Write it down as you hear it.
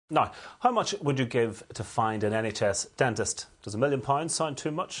Now, how much would you give to find an NHS dentist? Does £1 million sound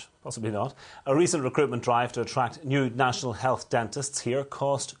too much? Possibly not. A recent recruitment drive to attract new national health dentists here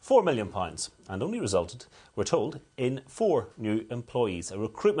cost £4 million and only resulted, we're told, in 4 new employees. A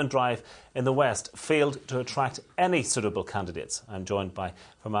recruitment drive in the West failed to attract any suitable candidates. I'm joined by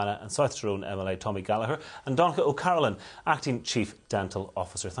Fermanagh and South Tyrone MLA Tommy Gallagher and Donncha O'Carolan, Acting Chief Dental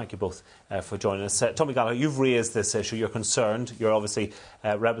Officer. Thank you both for joining us. Tommy Gallagher, you've raised this issue. You're concerned. You're obviously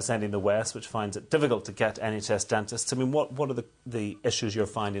representing the West, which finds it difficult to get NHS dentists. I mean, what are the issues you're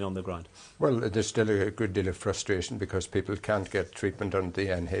finding on the ground? Well, there's still a good deal of frustration because people can't get treatment on the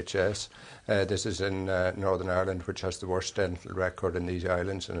NHS. This is in Northern Ireland, which has the worst dental record in these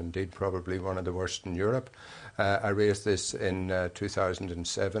islands, and indeed probably one of the worst in Europe. I raised this in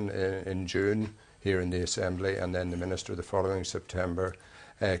 2007 in June here in the Assembly, and then the Minister the following September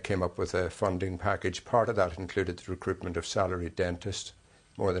came up with a funding package. Part of that included the recruitment of salaried dentists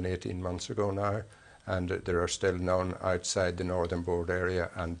more than 18 months ago now, and there are still none outside the Northern Board area,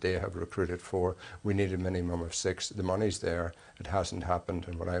 and they have recruited 4. We need a minimum of 6. The money's there. It hasn't happened,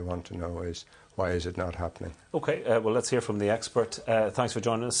 and what I want to know is, why is it not happening? OK, well, let's hear from the expert. Thanks for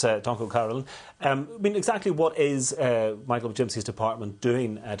joining us, Donncha O'Carolan. I mean, exactly what is Michael McGimpsey's department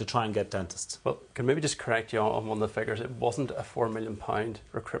doing to try and get dentists? Well, can maybe just correct you on one of the figures. It wasn't a £4 million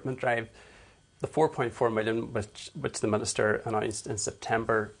recruitment drive. The £4.4 million, which the Minister announced in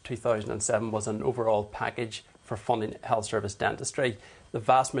September 2007, was an overall package for funding health service dentistry. The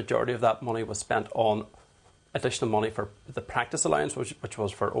vast majority of that money was spent on additional money for the practice allowance, which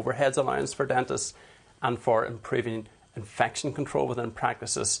was for overheads allowance for dentists, and for improving infection control within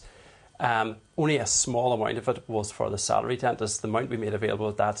practices. Only a small amount of it was for the salary dentists. The amount we made available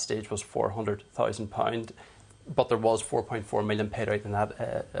at that stage was £400,000. But there was £4.4 million paid out in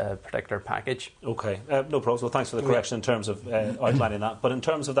that particular package. OK, no problem. Well, thanks for the correction in terms of outlining that. But in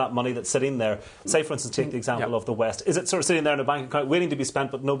terms of that money that's sitting there, say, for instance, take the example of the West, is it sort of sitting there in a bank account waiting to be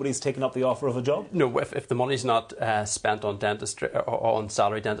spent, but nobody's taken up the offer of a job? No, if the money's not spent on dentistry or on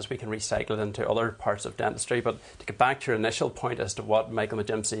salary dentists, we can recycle it into other parts of dentistry. But to get back to your initial point as to what Michael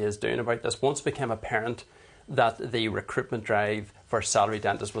McGimpsey is doing about this, once it became apparent that the recruitment drive for salary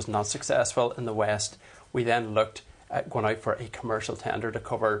dentists was not successful in the West, we then looked at going out for a commercial tender to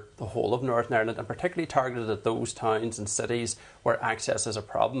cover the whole of Northern Ireland, and particularly targeted at those towns and cities where access is a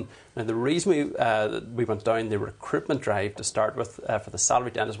problem. Now, the reason we went down the recruitment drive to start with for the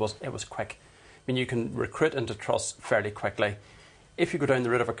salary dentists was it was quick. I mean, you can recruit into trust fairly quickly. If you go down the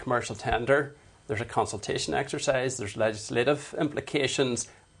route of a commercial tender, there's a consultation exercise, there's legislative implications,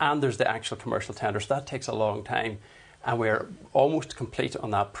 and there's the actual commercial tender, so that takes a long time. And we're almost complete on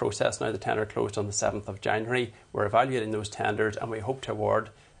that process now. The tender closed on the 7th of January. We're evaluating those tenders, and we hope to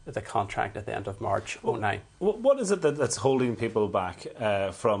award the contract at the end of March 2009. What is it that's holding people back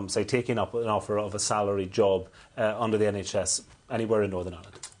from, say, taking up an offer of a salary job under the NHS anywhere in Northern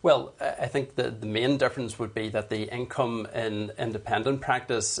Ireland? Well, I think the main difference would be that the income in independent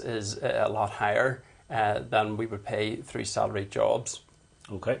practice is a lot higher than we would pay through salaried jobs.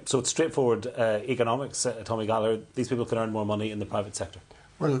 OK, so it's straightforward economics, Tommy Gallagher. These people can earn more money in the private sector.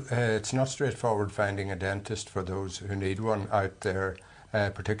 Well, it's not straightforward finding a dentist for those who need one out there,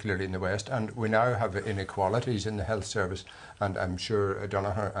 particularly in the West. And we now have inequalities in the health service, and I'm sure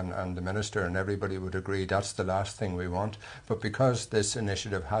Donncha and the Minister and everybody would agree that's the last thing we want. But because this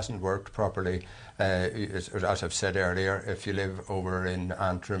initiative hasn't worked properly, as I've said earlier, if you live over in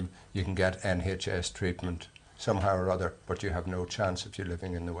Antrim, you can get NHS treatment somehow or other, but you have no chance if you're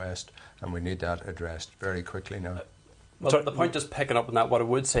living in the West, and we need that addressed very quickly now. Well, the point, just picking up on that, what I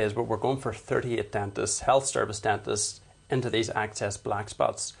would say is we're going for 38 dentists, health service dentists, into these access black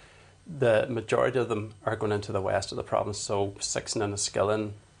spots. The majority of them are going into the west of the province, so 6 in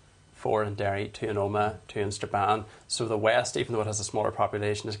Enniskillen, 4 in Derry, 2 in Omagh, 2 in Strabane. So the west, even though it has a smaller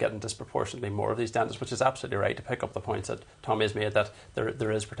population, is getting disproportionately more of these dentists, which is absolutely right to pick up the points that Tommy has made, that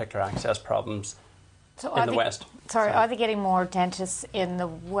there is particular access problems in the West. Are they getting more dentists in the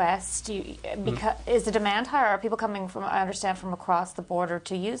West? Is the demand higher? Are people coming from, I understand, from across the border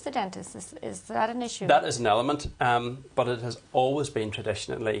to use the dentists? Is that an issue? That is an element, but it has always been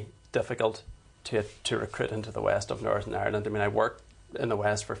traditionally difficult to recruit into the West of Northern Ireland. I mean, I worked in the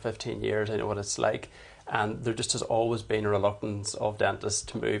West for 15 years. I know what it's like. And there just has always been a reluctance of dentists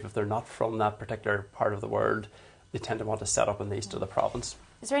to move. If they're not from that particular part of the world, they tend to want to set up in the east of the province.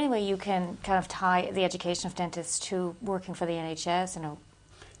 Is there any way you can kind of tie the education of dentists to working for the NHS?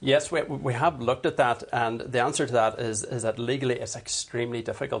 Yes, we have looked at that, and the answer to that is that legally it's extremely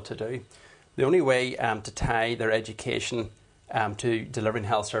difficult to do. The only way to tie their education to delivering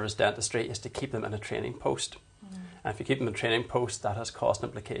health service dentistry is to keep them in a training post. And if you keep them in training posts, that has cost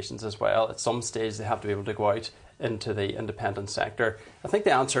implications as well. At some stage, they have to be able to go out into the independent sector. I think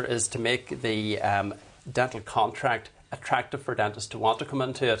the answer is to make the dental contract attractive for dentists to want to come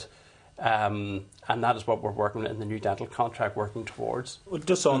into it. And that is what we're working in the new dental contract, working towards. Well,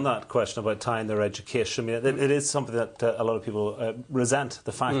 just on that question about tying their education, I mean, it is something that a lot of people resent,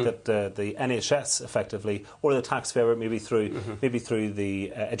 the fact that the NHS effectively, or the taxpayer maybe through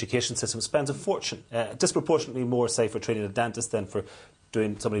the education system, spends a fortune, disproportionately more, say, for training a dentist than for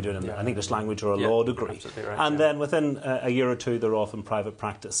somebody doing an English language or a law degree. Right, and then within a year or two, they're off in private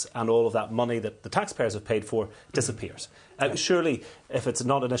practice, and all of that money that the taxpayers have paid for disappears. Surely, if it's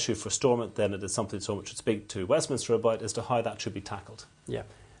not an issue for Stormont, then it is something Stormont should speak to Westminster about as to how that should be tackled. Yeah.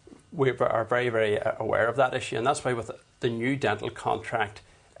 We are very, very aware of that issue, and that's why with the new dental contract,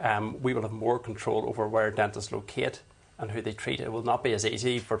 we will have more control over where dentists locate and who they treat. It will not be as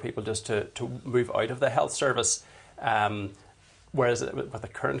easy for people just to move out of the health service. Whereas with the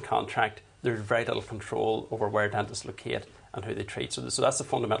current contract, there's very little control over where dentists locate and who they treat. So that's the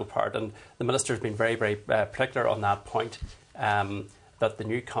fundamental part. And the Minister has been very, very particular on that point, that the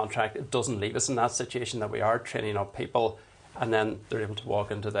new contract doesn't leave us in that situation, that we are training up people and then they're able to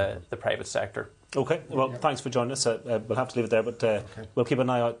walk into the private sector. OK, well, thanks for joining us. We'll have to leave it there, but we'll keep an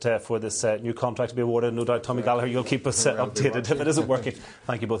eye out for this new contract to be awarded. No doubt, Tommy Gallagher, you'll keep us updated if it isn't working.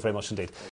 Thank you both very much indeed.